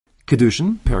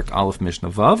Kiddushin, Perek Aleph Mishnah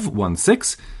Vav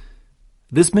 1:6.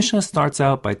 This Mishnah starts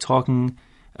out by talking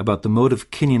about the mode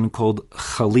of kinyan called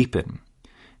chalipin.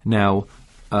 Now,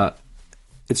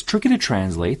 it's tricky to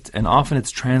translate, and often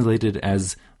it's translated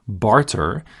as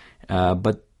barter,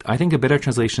 but I think a better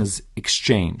translation is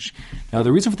exchange. Now,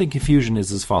 the reason for the confusion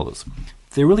is as follows.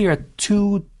 There really are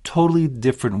two totally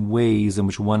different ways in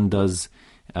which one does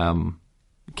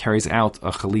carries out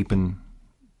a chalipin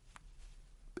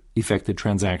effected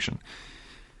transaction.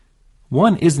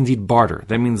 One is indeed barter.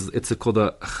 That means it's called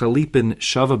a chalipin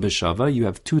shava b'shava. You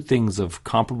have two things of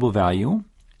comparable value,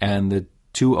 and the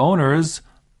two owners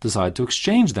decide to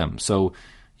exchange them. So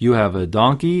you have a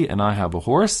donkey and I have a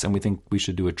horse, and we think we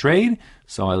should do a trade.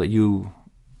 So I let you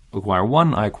acquire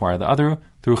one, I acquire the other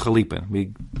through chalipin.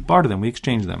 We barter them, we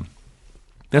exchange them.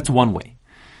 That's one way.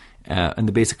 And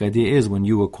the basic idea is when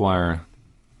you acquire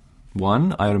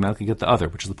one, I automatically get the other,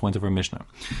 which is the point of our Mishnah.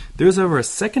 There's however a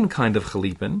second kind of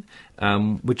chalipin,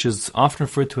 which is often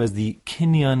referred to as the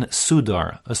kinyan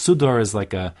sudar. A sudar is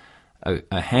like a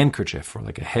handkerchief or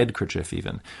like a headkerchief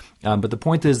even. But the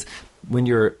point is, when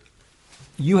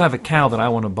you have a cow that I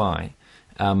want to buy,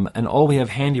 and all we have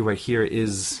handy right here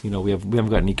is, we haven't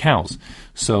got any cows.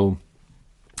 So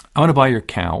I want to buy your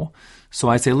cow. So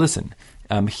I say, listen,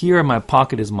 here in my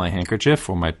pocket is my handkerchief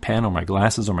or my pen or my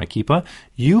glasses or my kippah.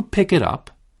 You pick it up,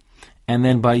 and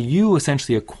then by you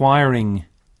essentially acquiring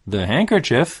the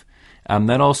handkerchief,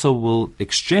 that also will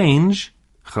exchange,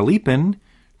 chalipin,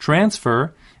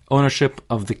 transfer ownership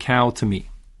of the cow to me.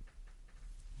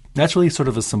 That's really sort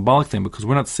of a symbolic thing, because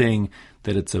we're not saying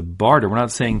that it's a barter. We're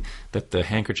not saying that the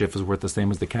handkerchief is worth the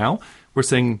same as the cow. We're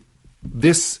saying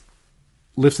this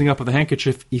lifting up of the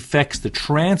handkerchief effects the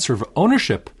transfer of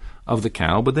ownership of the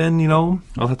cow, but then,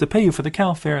 I'll have to pay you for the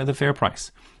cow the fair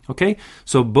price. Okay?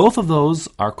 So both of those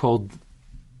are called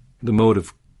the mode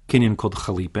of kinyan called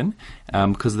chalipin,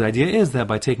 because the idea is that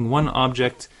by taking one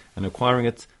object and acquiring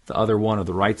it, the other one, or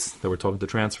the rights that we're talking to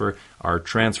transfer, are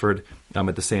transferred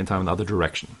at the same time in the other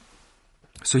direction.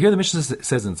 So here the Mishnah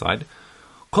says inside,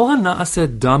 Kol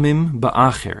ha'na'aseh damim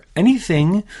ba'acher,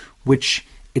 anything which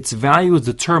its value is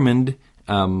determined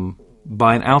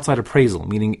by an outside appraisal,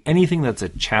 meaning anything that's a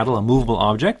chattel, a movable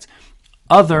object,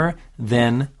 other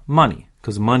than money.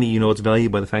 Because money, it's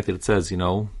valued by the fact that it says,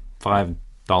 $5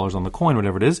 on the coin,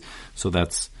 whatever it is. So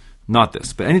that's not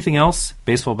this. But anything else,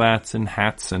 baseball bats and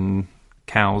hats and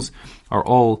cows, are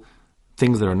all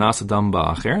things that are nasadam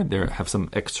ba'acher. They have some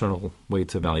external way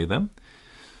to value them.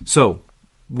 So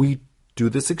we do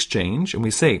this exchange, and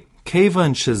we say,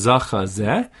 Kevan shezacha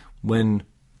zeh, when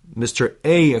Mr.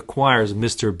 A acquires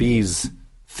Mr. B's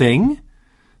thing,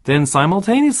 then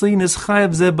simultaneously, nischayev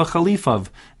zeh b'chalifav,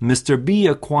 Mr. B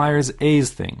acquires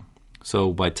A's thing.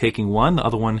 So by taking one, the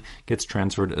other one gets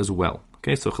transferred as well.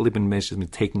 Okay, so chalipin means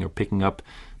taking or picking up,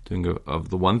 doing of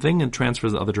the one thing, and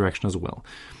transfers the other direction as well.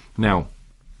 Now,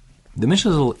 the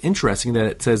Mishnah is a little interesting that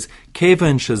it says,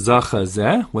 Kevan shezacha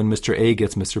zeh, when Mr. A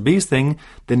gets Mr. B's thing,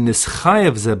 then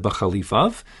nischayev zeh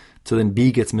b'chalifav, so then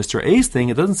B gets Mr. A's thing.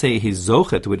 It doesn't say he's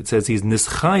zochet to it, it says he's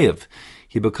nischayev.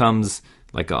 He becomes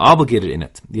like obligated in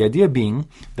it. The idea being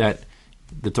that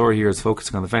the Torah here is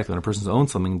focusing on the fact that when a person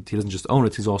owns something, he doesn't just own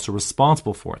it, he's also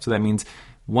responsible for it. So that means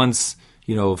once,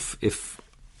 if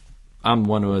I'm the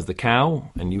one who has the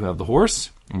cow and you have the horse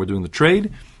and we're doing the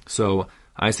trade, so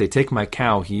I say take my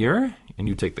cow here and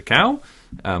you take the cow,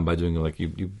 by doing like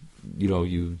you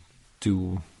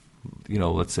do,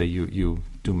 let's say you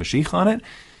do Mashiach on it.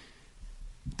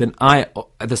 Then I,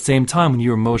 at the same time, when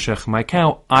you're Moshech my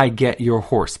cow, I get your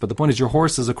horse. But the point is, your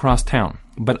horse is across town.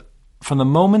 But from the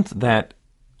moment that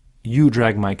you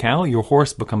drag my cow, your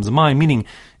horse becomes mine. Meaning,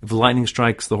 if lightning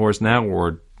strikes the horse now,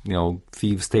 or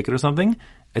thieves take it or something,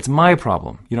 it's my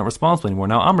problem. You're not responsible anymore.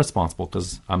 Now I'm responsible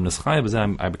because I'm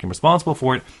Nischayev. I became responsible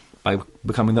for it by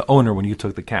becoming the owner when you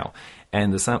took the cow.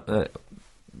 And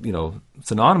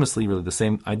synonymously, really the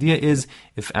same idea is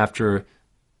if after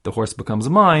the horse becomes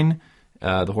mine,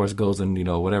 the horse goes and,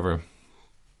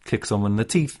 kicks someone in the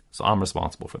teeth, so I'm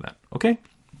responsible for that. Okay?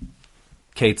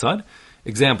 Ketzad.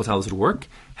 Examples how this would work.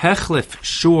 Hechlif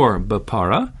shor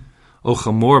b'para, o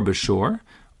chamor b'shor.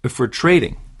 If we're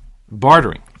trading,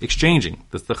 bartering, exchanging,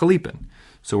 that's the chalipin.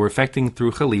 So we're effecting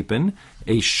through chalipin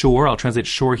a shor. I'll translate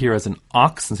shor here as an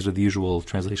ox instead of the usual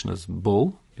translation as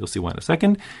bull. You'll see why in a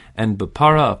second. And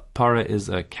b'para, para is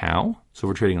a cow. So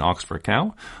we're trading an ox for a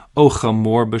cow. O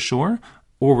chamor b'shor,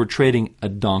 or we're trading a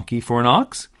donkey for an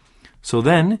ox. So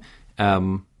then,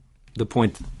 the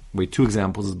point, two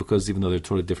examples is because even though they're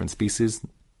totally different species,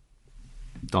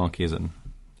 donkeys and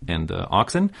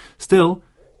oxen, still,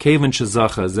 kevan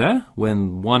shezacha zeh,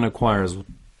 when one acquires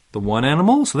the one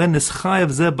animal. So then nischayev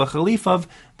zeh b'chalifav,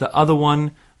 the other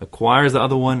one acquires the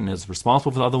other one and is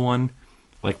responsible for the other one,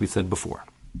 like we said before.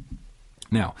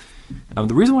 Now,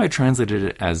 the reason why I translated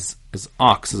it as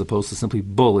ox as opposed to simply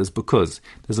bull is because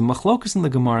there's a machlokus in the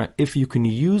Gemara if you can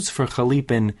use for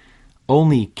chalipin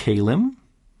only kalim,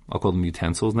 I'll call them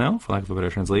utensils now, for lack of a better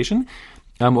translation,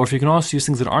 or if you can also use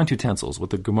things that aren't utensils.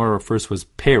 What the Gemara refers to as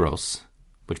peros,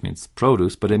 which means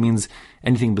produce, but it means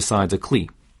anything besides a kli.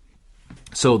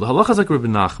 So the halacha is like Rabbi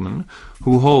Nachman,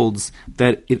 who holds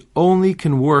that it only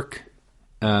can work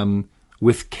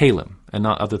with kalim and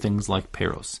not other things like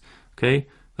peros. Okay,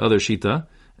 the other shita,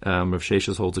 Rav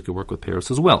Sheshes holds it could work with peros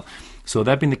as well. So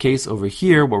that being the case over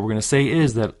here, what we're going to say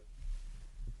is that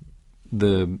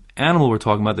the animal we're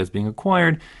talking about that's being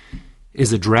acquired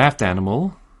is a draft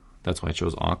animal. That's why I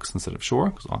chose ox instead of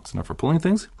shore, because ox is enough for pulling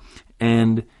things.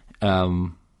 And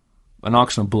an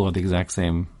ox and a bull are the exact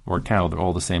same, or a cow, they're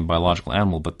all the same biological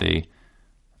animal, but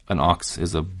an ox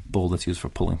is a bull that's used for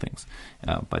pulling things,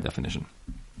 by definition.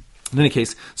 In any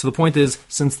case, so the point is,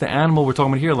 since the animal we're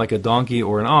talking about here, like a donkey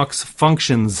or an ox,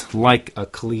 functions like a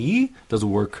kli, does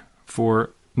work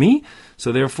for me,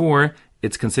 so therefore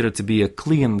it's considered to be a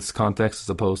kli in this context as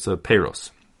opposed to peros.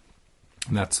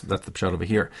 And that's the pshat over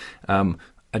here.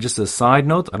 Just a side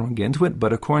note, I don't want to get into it,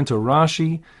 but according to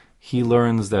Rashi, he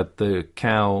learns that the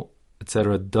cow,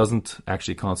 etc., doesn't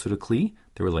actually constitute a kli.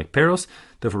 They were like peros.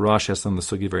 Therefore, Rashi has done the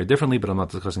sugi very differently, but I'm not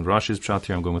discussing Rashi's pshat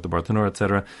here. I'm going with the Bartanura,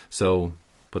 etc. So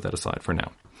put that aside for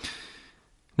now.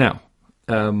 Now,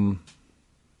 the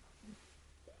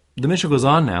Mishnah goes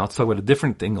on now to talk about a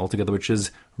different thing altogether, which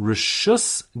is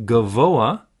Rishus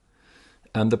Gavoa,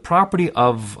 and the property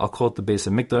of, I'll call it the Beis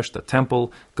HaMikdash, the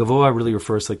temple. Gavoa really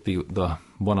refers to like the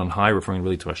one on high, referring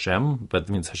really to Hashem, but it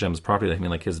means Hashem's property. That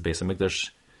means like his Beis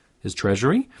HaMikdash, his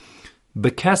treasury.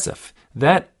 Bekesef,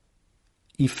 that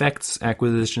effects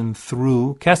acquisition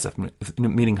through kesef,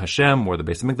 meaning Hashem or the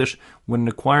Beis HaMikdash, when it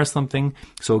acquires something.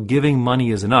 So giving money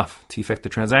is enough to effect the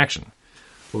transaction.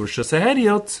 In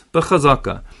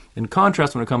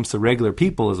contrast, when it comes to regular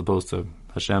people as opposed to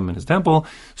Hashem and his temple,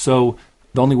 so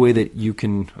the only way that you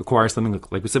can acquire something,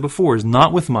 like we said before, is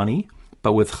not with money,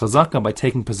 but with chazaka, by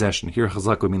taking possession. Here,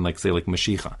 chazaka would mean like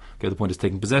mashicha. Okay, the point is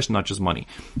taking possession, not just money.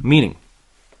 Meaning,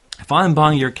 if I'm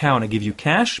buying your cow and I give you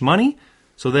cash, money,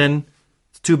 so then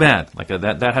it's too bad. Like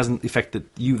that hasn't affected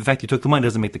you. The fact you took the money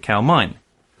doesn't make the cow mine.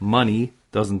 Money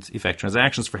doesn't affect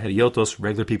transactions for hediotos,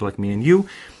 regular people like me and you.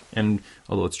 And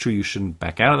although it's true you shouldn't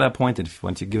back out at that point, and if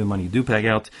once you give him money you do back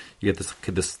out, you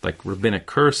get this like rabbinic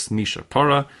curse, misha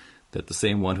para, that the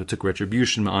same one who took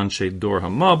retribution, ma'anshe dor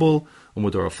hamabul,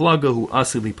 umudor aflaga, who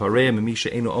asili pareh, memisha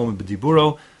eno omen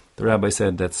b'diburo. The rabbi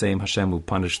said that same Hashem who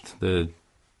punished the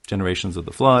generations of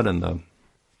the flood and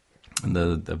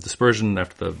the dispersion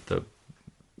after the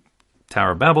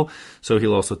Tower of Babel, so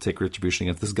he'll also take retribution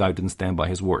against this guy who didn't stand by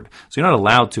his word. So you're not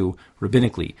allowed to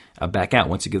rabbinically back out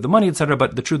once you give the money, etc.,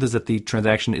 but the truth is that the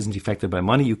transaction isn't effected by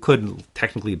money. You could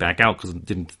technically back out because it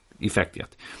didn't effect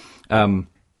yet.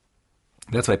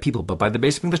 That's why people, but by the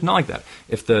basic English, not like that.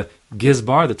 If the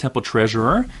Gizbar, the temple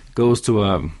treasurer, goes to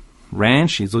a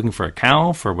ranch, he's looking for a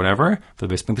cow for whatever, for the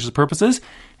basic English's purposes,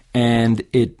 and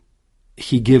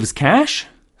he gives cash,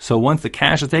 so once the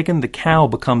cash is taken, the cow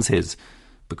becomes his.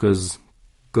 Because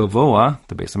Gavoa,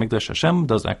 the Beis HaMikdash, Hashem,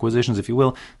 does acquisitions, if you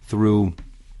will, through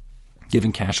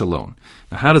giving cash alone.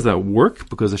 Now, how does that work?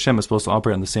 Because Hashem is supposed to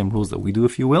operate on the same rules that we do,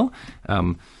 if you will.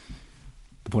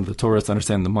 The point of the Torah is to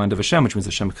understand the mind of Hashem, which means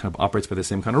Hashem kind of operates by the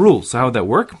same kind of rules. So how would that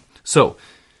work? So,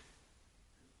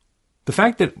 the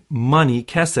fact that money,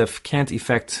 kesef, can't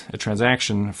effect a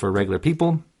transaction for regular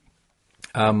people,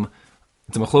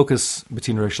 it's a machlokas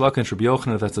between Reish Lakish and Rabbi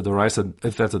Yochanan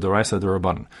if that's a doraisa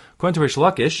d'Rabbanan. According to Reish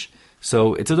Lakish,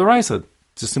 so it's a doraisa.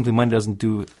 Just simply money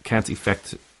can't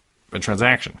effect a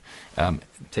transaction,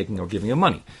 taking or giving of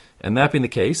money. And that being the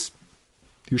case,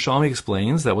 Yerushalmi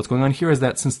explains that what's going on here is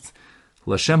that since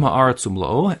L'Shem ha'aretz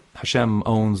umla'o, Hashem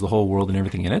owns the whole world and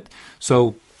everything in it,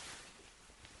 so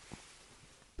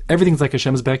everything's like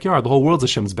Hashem's backyard. The whole world's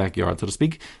Hashem's backyard, so to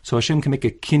speak. So Hashem can make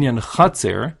a kinyan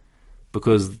chatzer,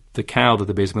 because the cow that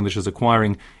the Beis HaMikdash is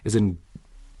acquiring is in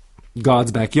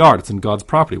God's backyard. It's in God's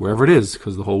property, wherever it is,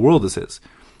 because the whole world is His.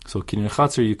 So kinyan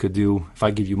chatzer you could do, if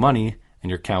I give you money and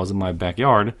your cow is in my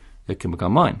backyard, it can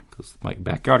become mine, because my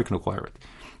backyard can acquire it.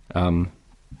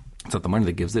 It's not the money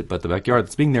that gives it, but the backyard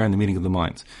that's being there in the meeting of the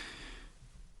minds.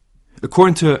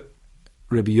 According to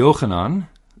Rabbi Yochanan,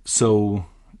 so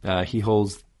he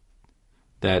holds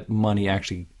that money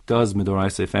actually does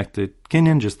midoraisa affect the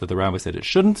kinyan, just that the rabbi said it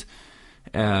shouldn't.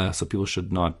 So people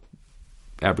should not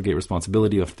abrogate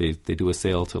responsibility if they do a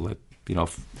sale to let,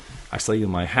 if I sell you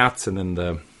my hats and then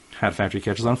the hat factory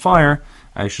catches on fire,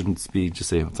 I shouldn't be just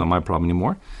say it's not my problem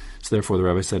anymore. So therefore, the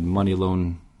rabbi said money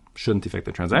alone shouldn't affect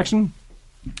the transaction.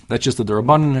 That's just the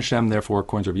Durabanan Hashem. Therefore,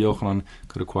 according to Rabbi Yochanan,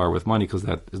 could acquire with money because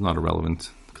that is not a relevant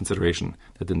consideration.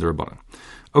 That didn't Durabanan.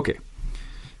 Okay.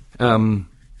 The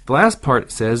last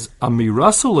part says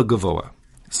Amirasul Gavoa,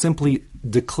 simply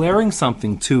declaring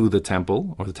something to the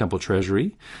temple or the temple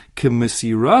treasury.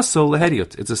 K'misirasul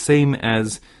Lehediot. It's the same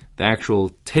as the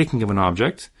actual taking of an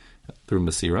object through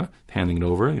Masira, handing it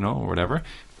over, or whatever,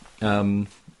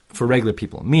 for regular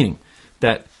people. Meaning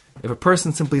that if a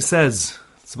person simply says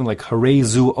something like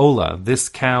Harezu Ola, this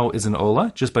cow is an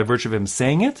Ola, just by virtue of him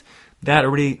saying it, that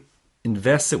already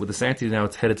invests it with the sanctity. Now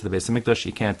it's headed to the Beis HaMikdash.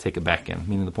 You can't take it back in.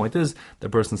 Meaning the point is, the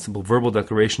person's simple verbal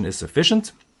declaration is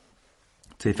sufficient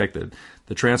to effect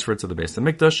the transfer to the Beis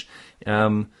HaMikdash.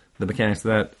 The mechanics of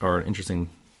that are an interesting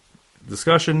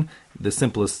discussion. The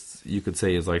simplest, you could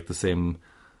say, is like the same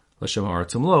Lashem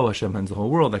Ha'aratzum Lo, Hashem hands the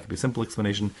whole world. That could be a simple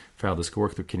explanation for how this could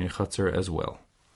work through Kinyan Chatzar as well.